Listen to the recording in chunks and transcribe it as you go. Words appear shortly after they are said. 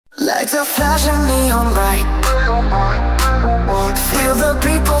Lights are flashing neon bright. Feel the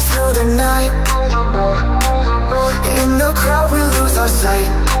people through the night. In the crowd we lose our sight.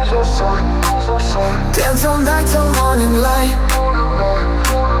 Dance all night till morning light.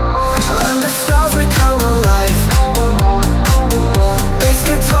 Under stars we come alive. Bass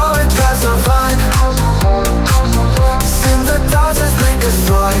guitar it drives our vibe. Sing the dancers make us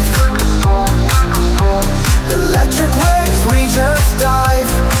thrive. Electric waves we just dive.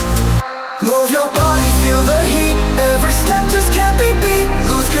 Move your body, feel the heat. Every step just can't be beat.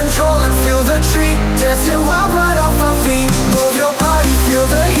 Lose control and feel the treat. Dancing wild right off our feet. Move your body, feel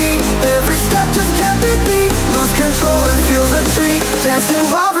the heat. Every step just can't be beat. Lose control and feel the treat. Dancing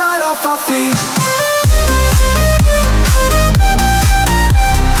wild right off our feet.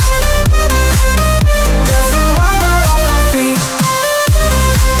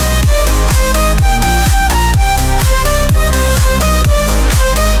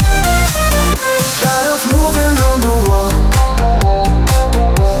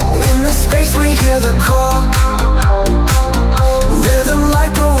 The call, rhythm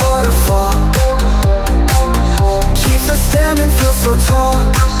like a waterfall, keeps us standing, feel so tall.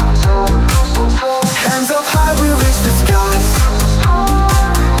 Hands up high, we reach the skies.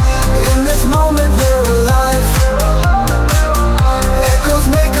 In this moment we're alive. Echoes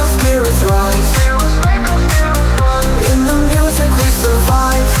make our spirits rise. In the music we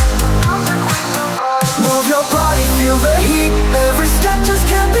survive. Move your body, feel the heat. Every step just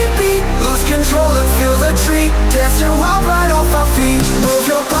can't be beat. Lose control and feel the treat. Dancing wild right off our feet. Move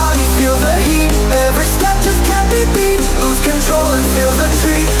your body, feel the heat. Every step just can't be beat. Lose control and feel the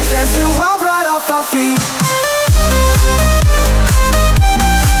treat. Dancing wild right off our feet.